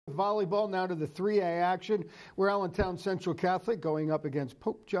Volleyball now to the 3A action, where Allentown Central Catholic going up against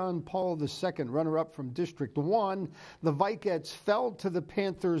Pope John Paul II, runner-up from District 1. The Vikettes fell to the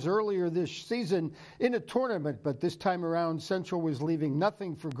Panthers earlier this season in a tournament, but this time around Central was leaving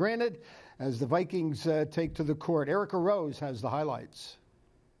nothing for granted as the Vikings take to the court. Erica Rose has the highlights.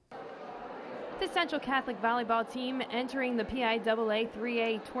 The Central Catholic volleyball team entering the PIAA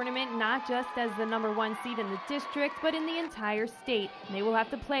 3A tournament not just as the #1 seed in the district, but in the entire state. They will have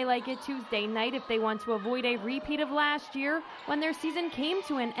to play like it Tuesday night if they want to avoid a repeat of last year when their season came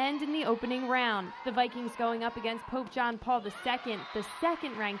to an end in the opening round. The Vikings going up against Pope John Paul II, the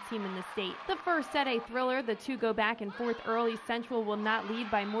second-ranked team in the state. The first set a thriller. The two go back and forth early. Central will not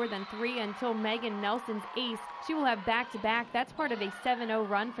lead by more than 3 until Megan Nelson's ace. She will have back-to-back. That's part of a 7-0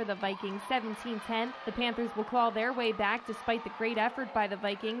 run for the Vikings, 17-10. The Panthers will claw their way back despite the great effort by the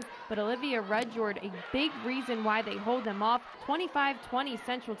Vikings, but Olivia Rudjord a big reason why they hold them off. 25-20,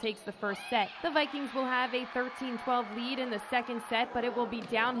 Central takes the first set. The Vikings will have a 13-12 lead in the second set, but it will be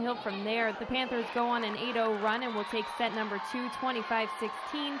downhill from there. The Panthers go on an 8-0 run and will take set number 2,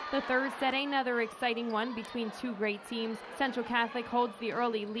 25-16. The third set, another exciting one between two great teams. Central Catholic holds the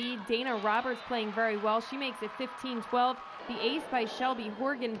early lead. Dana Roberts playing very well. She makes it 15-12. The ace by Shelby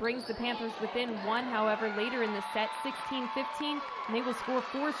Horgan brings the Panthers within 1, however, later in the set, 16-15, and they will score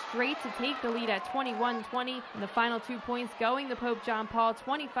 4 straight to take the lead at 21-20. And the final 2 points going to Pope John Paul,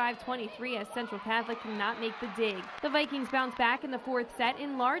 25-23, as Central Catholic cannot make the dig. The Vikings bounce back in the fourth set,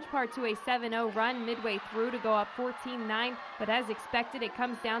 in large part to a 7-0 run midway through to go up 14-9, but as expected, it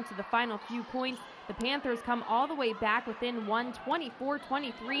comes down to the final few points. The Panthers come all the way back within 1,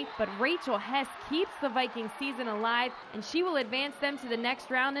 24-23, but Rachel Hess keeps the Viking season alive, and she will advance them to the next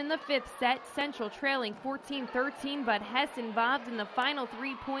round in the fifth set. Central trailing 14-13, but Hess involved in the final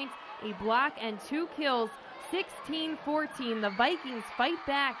 3 points, a block and 2 kills. 16-14, the Vikings fight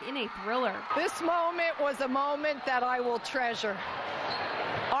back in a thriller. This moment was a moment that I will treasure.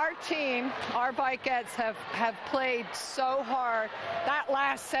 Our team, our Vikettes, have played so hard. That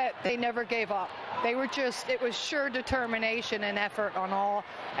last set, they never gave up. They were just, it was sure determination and effort on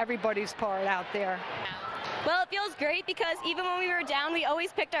everybody's part out there. Well, it feels great because even when we were down, we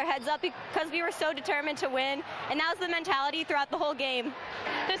always picked our heads up because we were so determined to win, and that was the mentality throughout the whole game.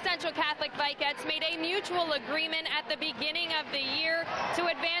 The Central Catholic Vikettes made a mutual agreement at the beginning of the year to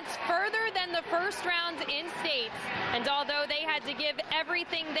advance further than the first round in states. And although they had to give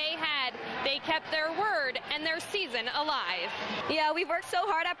everything they had, they kept their word and their season alive. Yeah, we've worked so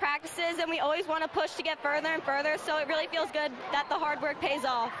hard at practices, and we always want to push to get further and further, so it really feels good that the hard work pays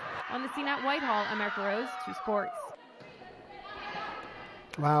off. On the scene at Whitehall, America Rose, 2 Sports.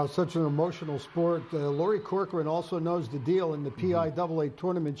 Wow, such an emotional sport. Lori Corcoran also knows the deal in the PIAA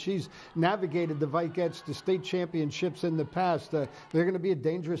tournament. She's navigated the Vikettes to state championships in the past. They're going to be a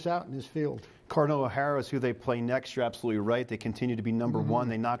dangerous out in this field. Cardinal O'Hara is who they play next. You're absolutely right. They continue to be #1.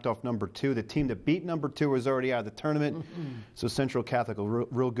 They knocked off #2. The team that beat #2 was already out of the tournament. So Central Catholic, a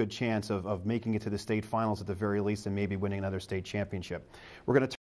real good chance of making it to the state finals at the very least and maybe winning another state championship. We're going to